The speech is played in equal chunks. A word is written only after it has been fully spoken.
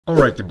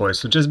Alrighty boys,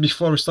 so just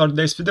before we start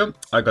today's video,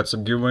 I got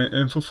some giveaway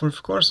info for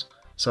of course.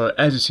 So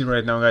as you see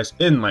right now guys,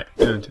 in my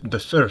end, the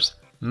first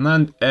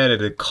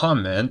non-edited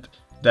comment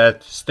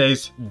that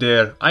states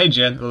their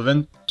IGN will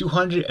win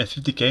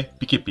 250k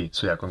PKP.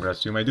 So yeah,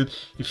 congrats to you my dude.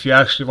 If you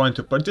actually want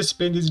to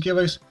participate in these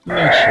giveaways,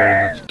 make sure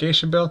the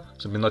notification bell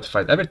to be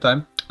notified every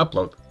time I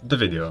upload the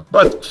video.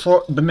 But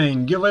for the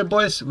main giveaway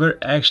boys, we're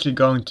actually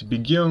going to be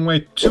giving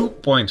away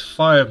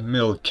 2.5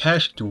 mil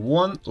cash to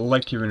one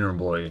lucky winner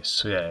boy.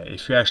 So yeah,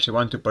 if you actually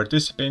want to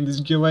participate in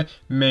this giveaway,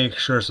 make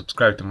sure to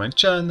subscribe to my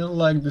channel,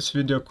 like this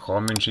video,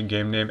 comment your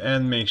game name,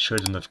 and make sure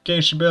the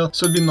notification bell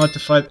so be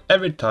notified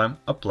every time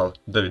I upload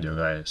the video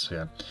guys. So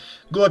yeah,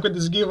 good luck with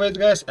this giveaway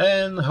guys,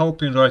 and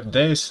hope you enjoyed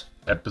today's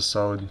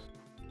episode.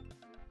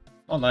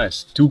 Oh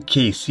nice,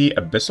 2KC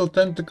Abyssal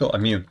Tentacle, I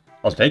mean,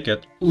 I'll take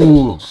it.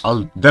 Ooh,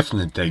 I'll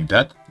definitely take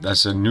that.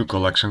 That's a new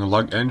collection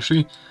log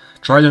entry.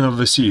 Trident of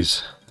the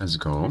Seas. Let's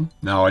go.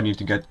 Now I need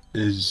to get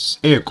his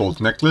Coll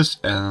necklace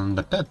and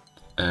the pet.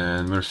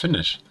 And we're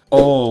finished.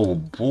 Oh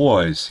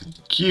boys,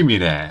 give me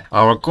that.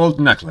 Our Coll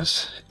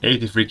necklace,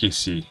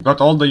 83KC. Got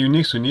all the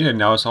uniques we needed,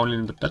 now it's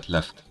only the pet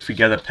left. If we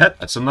get a pet,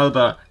 that's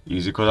another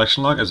easy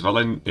collection log as well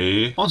in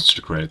a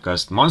monster crate.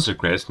 Because monster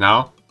crates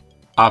now,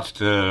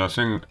 after I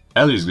think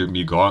Ellie's gonna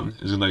be gone,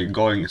 is gonna be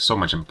going so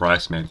much in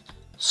price, man.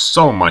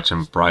 So much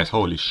in price,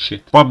 holy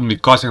shit. Probably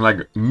costing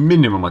like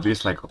minimum at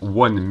least like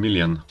 1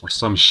 million or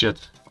some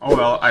shit. Oh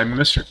well, I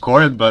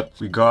misrecorded, but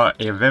we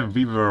got a web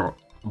weaver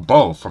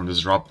bow from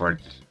this drop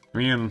party. I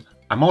mean,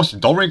 I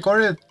mostly don't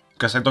record it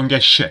because I don't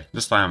get shit.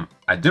 This time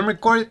I didn't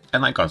record it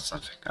and I got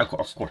something. I could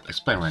of course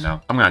explain right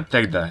now. I'm gonna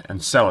take that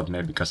and sell it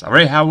maybe because I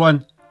already have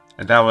one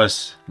and that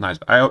was nice.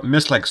 I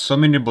missed like so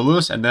many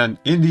balloons and then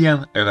in the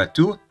end I got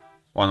two.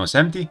 One was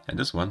empty and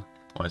this one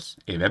was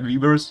a web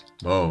weaver's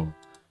bow.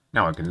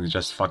 Now I can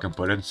just fucking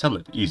put it and sell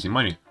it. Easy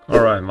money.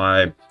 Alright,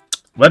 my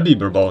web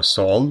weaver bow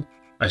sold.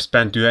 I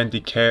spent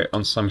 290k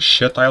on some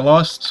shit I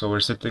lost, so we're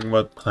sitting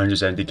with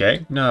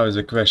 170k. Now is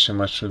the question,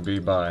 what should we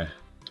buy?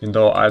 Even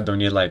though I don't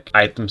need like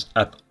items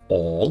at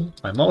all,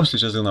 I'm mostly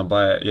just gonna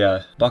buy,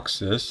 yeah,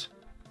 boxes.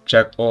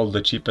 Check all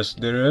the cheapest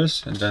there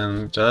is, and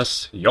then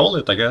just YOL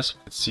it, I guess.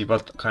 Let's see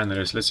what kind there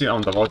is. Let's see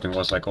on the voting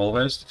was like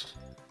always.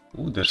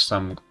 Ooh, there's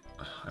some...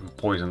 I'm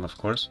poisoned, of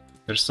course.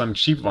 There's some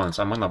cheap ones.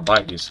 I'm gonna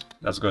buy these.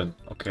 That's good.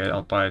 Okay,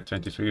 I'll buy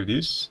 23 of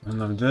these.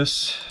 One of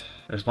this.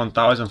 There's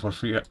 1,000 for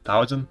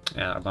 3,000.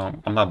 Yeah,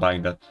 I'm not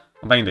buying that.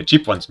 I'm buying the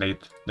cheap ones,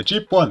 mate. The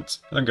cheap ones.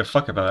 I don't give a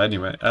fuck about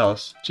anyone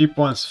else. Cheap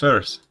ones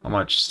first. How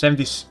much?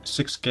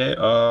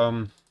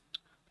 76k.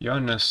 Be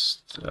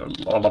honest.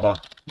 Blah, blah, blah.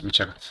 Let me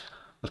check.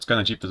 What's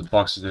kind of cheapest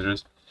boxes there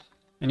is?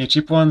 Any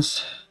cheap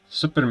ones?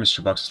 Super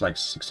mystery box is like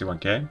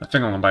 61k. I think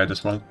I'm gonna buy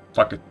this one.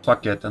 Fuck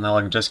it, and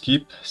I'll just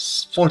keep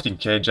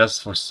 14k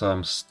just for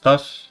some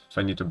stuff if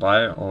I need to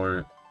buy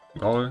or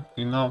go,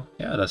 you know.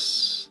 Yeah,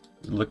 that's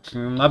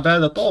looking not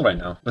bad at all right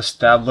now. The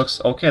stab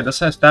looks okay. The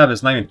stab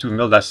is 92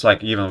 mil. That's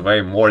like even way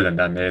more than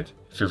that, mate.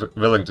 If you're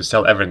willing to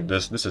sell everything,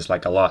 this is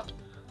like a lot.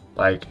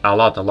 Like a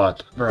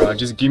lot. Bro,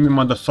 just give me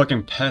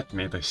motherfucking pet,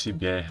 mate. Like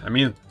CBA. I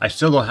mean, I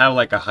still don't have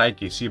like a high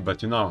KC,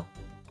 but you know.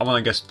 I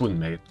wanna get spoon,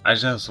 mate. I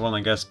just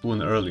wanna get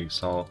spoon early,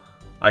 so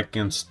I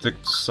can stick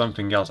to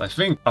something else. I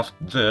think of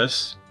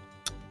this,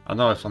 I don't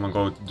know if I'm gonna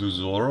go do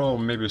Zoro or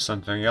maybe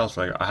something else.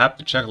 Like I have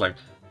to check like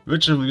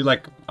which will be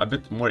like a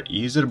bit more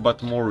easier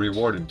but more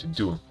rewarding to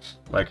do.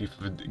 Like if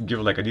we give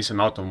like a decent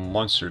amount of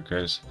monster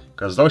case,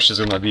 because those shit's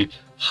gonna be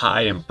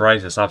high in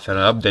prices after an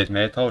update,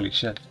 mate. Holy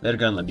shit, they're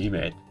gonna be,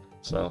 mate.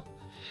 So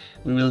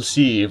we will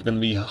see if it's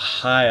gonna be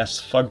high as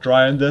fuck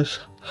dry on this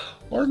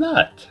or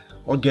not.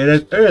 Or get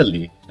it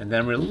early, and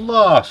then we're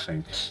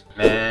laughing.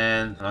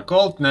 Man, a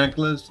Coll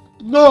necklace.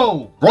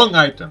 No! Wrong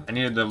item. I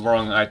needed the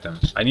wrong item.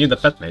 I need the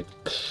pet, mate.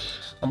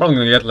 I'm probably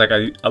gonna get like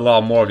a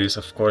lot more of these,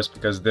 of course,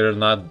 because they're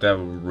not that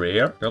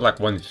rare. They're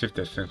like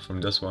 150, I think, from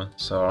this one.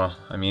 So,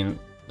 I mean,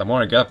 the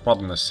more I get, I'm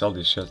probably gonna sell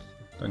this shit.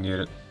 Don't need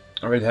it.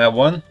 I already have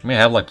one. I may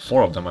have like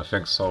 4 of them, I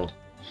think, so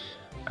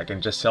I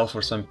can just sell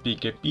for some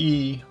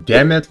PKP.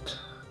 Damn it!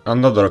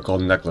 Another Coll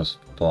necklace.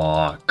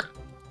 Fuck.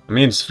 I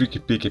mean, it's free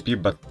PKP,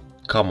 but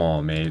come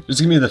on, mate. Just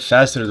give me the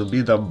faster it'll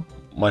be, the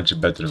much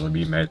better it'll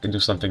be, mate. I can do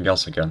something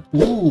else again.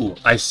 Ooh,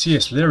 I see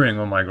a slithering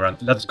on my ground.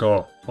 Let's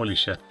go. Holy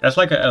shit. That's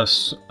like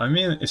I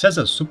mean, it says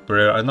a super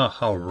rare. I don't know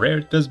how rare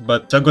it is,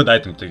 but it's a good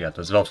item to get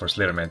as well for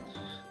Slayer, man.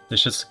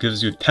 This just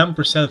gives you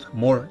 10%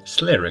 more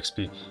Slayer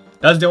XP.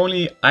 That's the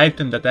only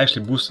item that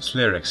actually boosts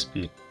Slayer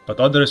XP. But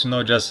others, you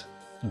know, just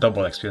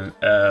double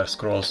XP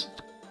scrolls.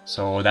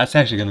 So that's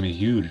actually gonna be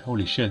huge.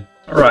 Holy shit.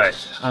 Alright,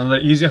 another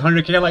easy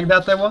 100k like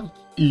that I want.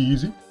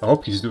 Easy. I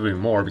hope he's doing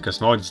more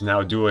because Mode is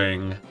now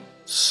doing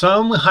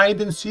some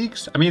hide and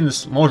seeks. I mean,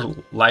 it's more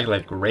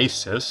like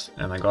races,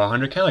 and I got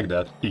 100k like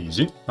that.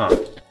 Easy. Huh.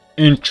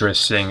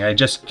 Interesting. I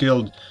just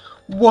killed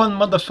one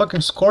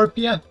motherfucking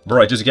Scorpia.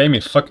 Bro, it just gave me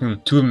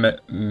fucking 2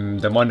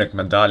 demonic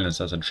medallions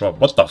as a drop.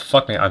 What the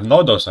fuck, man? I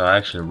know those are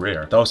actually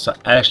rare. Those are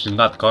actually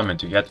not common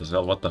to get as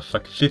well. What the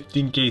fuck?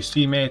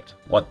 15k, mate?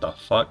 What the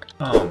fuck?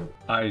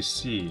 I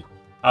see.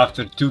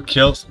 After 2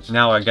 kills,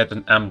 now I get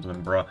an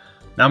emblem, bro.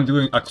 Now I'm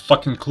doing a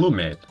fucking clue,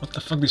 mate. What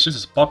the fuck, this shit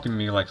is popping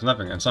me like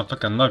nothing, and some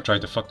fucking nut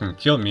tried to fucking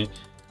kill me.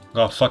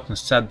 Got fucking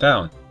sat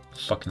down.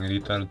 Fucking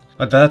retard.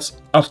 But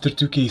that's after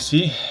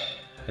 2kc.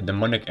 A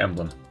demonic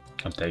emblem.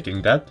 I'm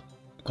taking that.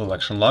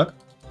 Collection log.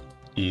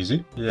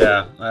 Easy.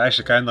 Yeah, I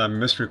actually kinda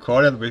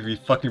misrecorded, but we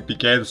fucking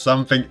PK'd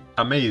something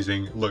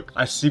amazing. Look,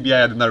 I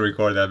CBI I did not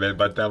record that bit,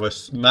 but that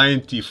was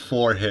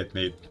 94 hit,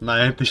 mate.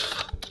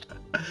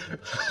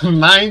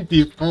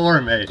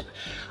 94, mate.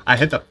 I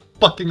hit a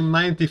fucking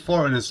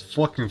 94 on his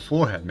fucking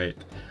forehead,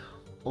 mate.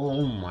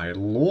 Oh my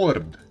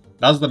lord.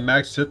 That's the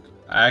max hit.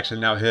 I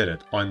actually now hit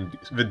it on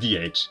the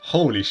DH.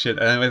 Holy shit,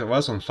 and it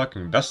was on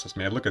fucking Bestas,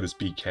 man. Look at this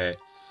BK.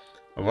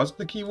 What's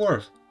the key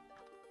worth?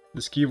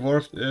 This key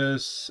worth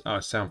is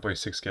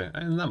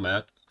 7.6k. Not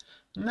bad.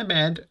 Not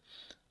bad.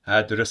 I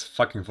had to risk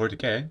fucking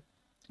 40k.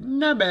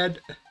 Not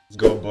bad. Let's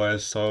go,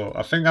 boys. So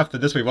I think after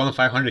this we won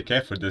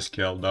 500k for this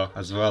kill though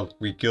as well.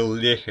 We killed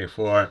Leche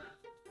for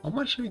how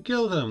much we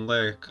killed him?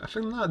 Like, I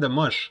think not that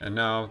much. And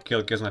now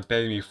Kill is not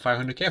paying me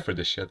 500k for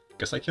this shit.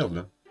 Guess I killed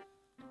him.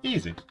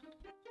 Easy.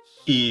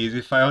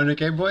 Easy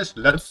 500k, boys.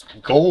 Let's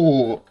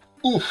go.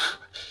 Oof.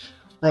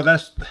 Bro,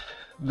 that's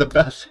the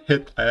best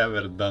hit I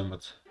ever done,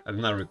 but I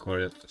did not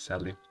record it,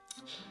 sadly.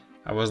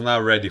 I was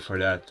not ready for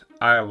that.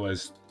 I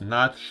was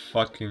not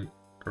fucking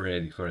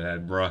ready for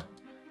that, bro.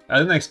 I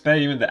didn't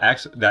expect even the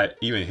axe that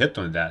even hit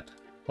on that.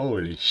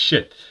 Holy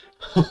shit.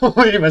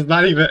 He was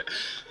not even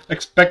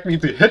expect me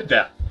to hit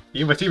that.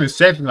 He was even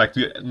saving like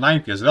to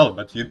 90 as well,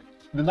 but you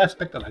did not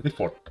expect a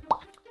 94.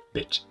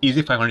 Bitch.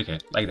 Easy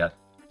 500k, like that.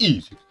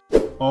 Easy.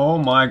 Oh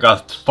my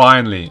god,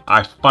 finally.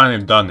 I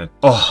finally done it.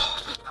 Oh,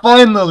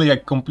 finally I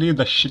completed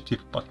the shit, you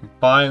fucking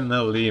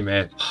finally,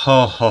 mate.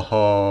 Ho ho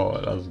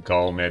ho, let's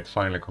go, mate.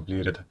 Finally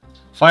completed.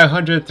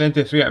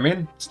 523, I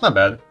mean, it's not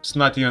bad. It's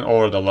not even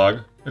over the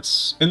log.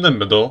 It's in the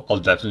middle. I'll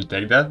definitely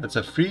take that. It's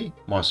a free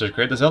monster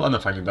crate as well, and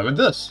I'm finally done with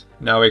this.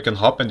 Now we can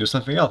hop and do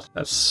something else.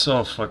 That's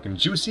so fucking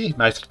juicy.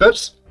 Nice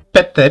first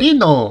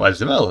Petterino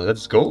as well.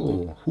 Let's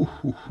go. Hoo,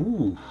 hoo,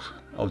 hoo.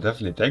 I'll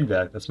definitely take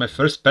that. That's my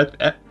first pet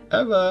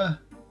ever.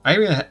 I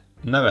even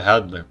never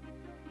had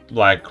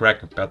like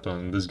Kraken pet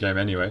on this game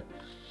anyway.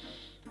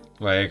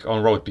 Like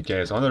on Roat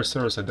Pkz. On other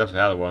servers I definitely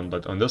had one,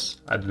 but on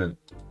this I didn't.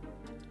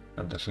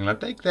 I'll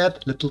definitely take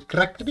that little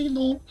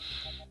Krakenino.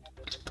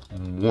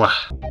 Mwah.